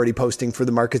that you're already posting for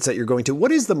the markets that you're going to.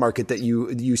 What is the market that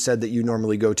you said that you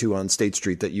normally go to on State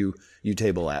Street that you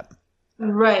table at?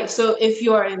 Right. So if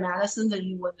you are in Madison, then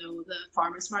you would know the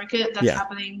farmers market that's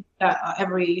happening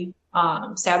every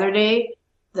Saturday.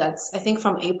 That's, I think,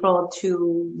 from April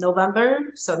to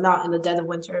November. So not in the dead of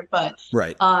winter, but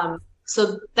right.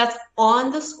 So that's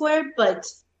on the square, but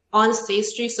on State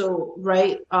Street, so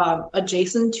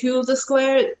adjacent to the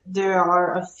square, there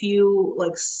are a few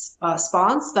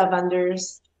spots that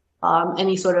vendors,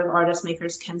 any sort of artist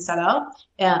makers can set up.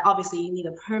 And obviously you need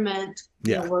a permit,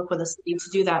 work with the city to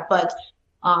do that. But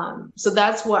so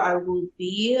that's where I will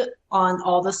be on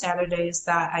all the Saturdays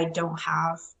that I don't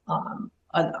have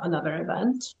another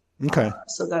event. Okay.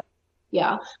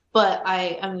 But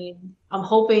I'm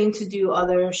hoping to do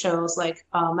other shows like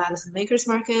Madison Makers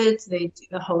Market. They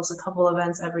host a couple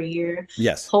events every year.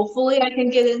 Yes. Hopefully I can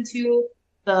get into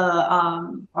the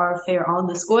Art Fair on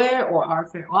the Square or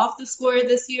Art Fair off the Square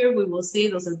this year. We will see.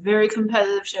 Those are very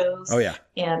competitive shows. Oh yeah.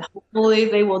 And hopefully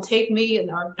they will take me in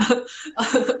our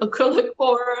acrylic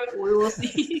horror. We will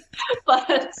see.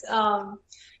 But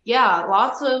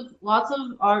lots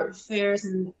of art fairs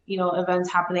and events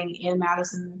happening in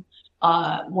Madison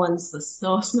once the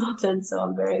snow melted, so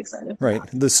I'm very excited. Right,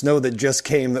 the snow that just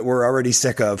came that we're already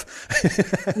sick of.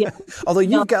 Yeah. Although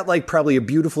you've got probably a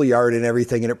beautiful yard and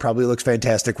everything, and it probably looks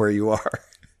fantastic where you are.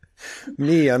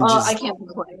 Me, I can't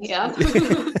complain. Yeah.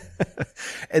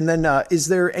 And then, is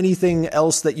there anything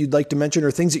else that you'd like to mention,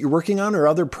 or things that you're working on, or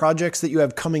other projects that you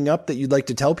have coming up that you'd like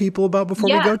to tell people about before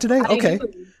we go today? Okay.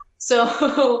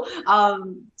 So,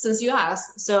 since you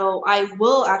asked, so I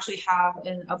will actually have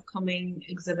an upcoming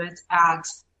exhibit at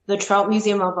the Trout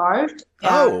Museum of Art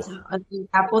in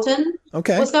Appleton,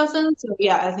 Wisconsin. So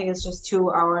I think it's just 2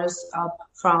 hours up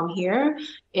from here.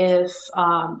 If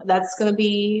that's going to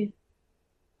be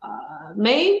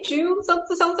May, June,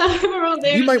 sometime around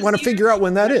there. You might want to figure out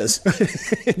when that is.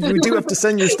 You do have to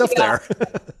send your stuff there.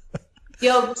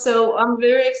 Yep. So I'm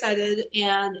very excited,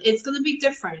 and it's going to be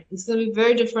different. It's going to be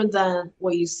very different than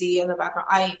what you see in the background.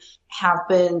 I have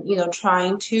been,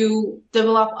 trying to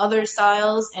develop other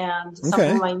styles, and some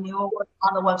of my newer work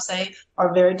on the website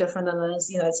are very different than this.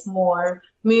 It's more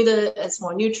muted, it's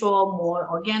more neutral, more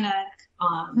organic,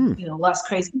 less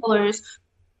crazy colors.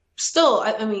 Still,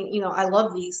 I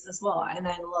love these as well, and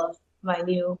I love my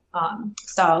new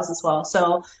styles as well.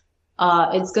 So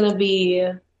it's going to be.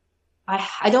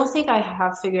 I don't think I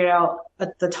have figured out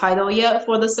the title yet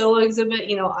for the solo exhibit.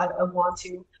 I want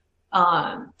to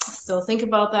still think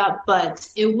about that, but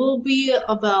it will be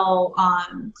about,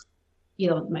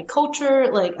 my culture,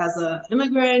 as an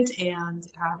immigrant, and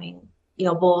having,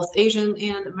 both Asian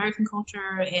and American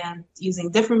culture, and using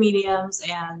different mediums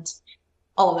and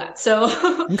all of that. So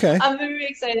I'm very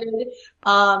excited.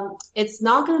 It's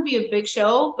not going to be a big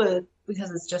show, but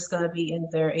because it's just going to be in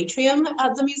their atrium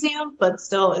at the museum, but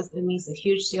still it means a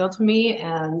huge deal to me,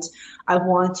 and I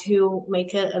want to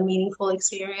make it a meaningful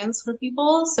experience for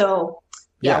people. So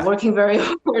working very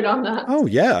hard on that. Oh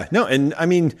yeah. No. And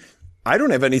I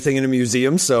don't have anything in a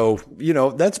museum, so,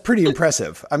 that's pretty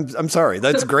impressive. I'm sorry.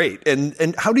 That's great.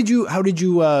 And how did you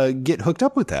get hooked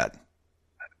up with that?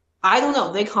 I don't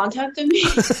know. They contacted me.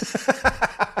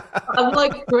 I'm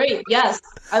like, great, yes,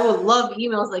 I would love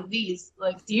emails like these.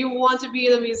 Like, do you want to be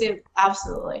in a museum?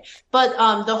 Absolutely. But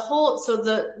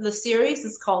the series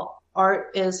is called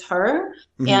Art is Her,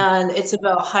 and it's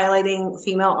about highlighting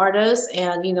female artists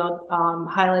and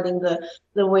highlighting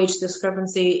the wage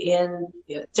discrepancy in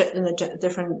the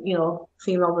different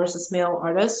female versus male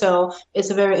artists. So it's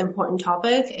a very important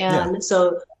topic, and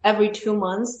so every 2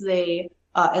 months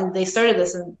and they started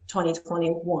this in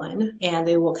 2021, and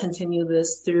they will continue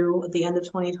this through the end of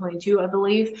 2022, I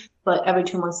believe. But every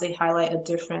 2 months they highlight a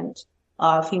different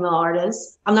female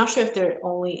artist. I'm not sure if they're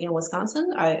only in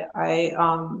Wisconsin.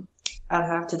 I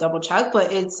have to double check,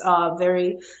 but it's a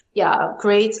very,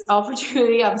 great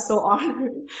opportunity. I'm so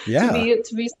honored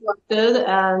to be selected,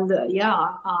 and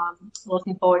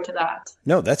looking forward to that.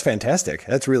 No, that's fantastic.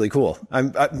 That's really cool.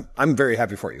 I'm very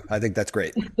happy for you. I think that's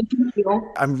great. Thank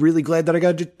you. I'm really glad that I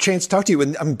got a chance to talk to you,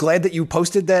 and I'm glad that you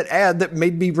posted that ad that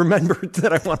made me remember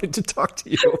that I wanted to talk to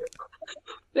you.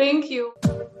 Thank you.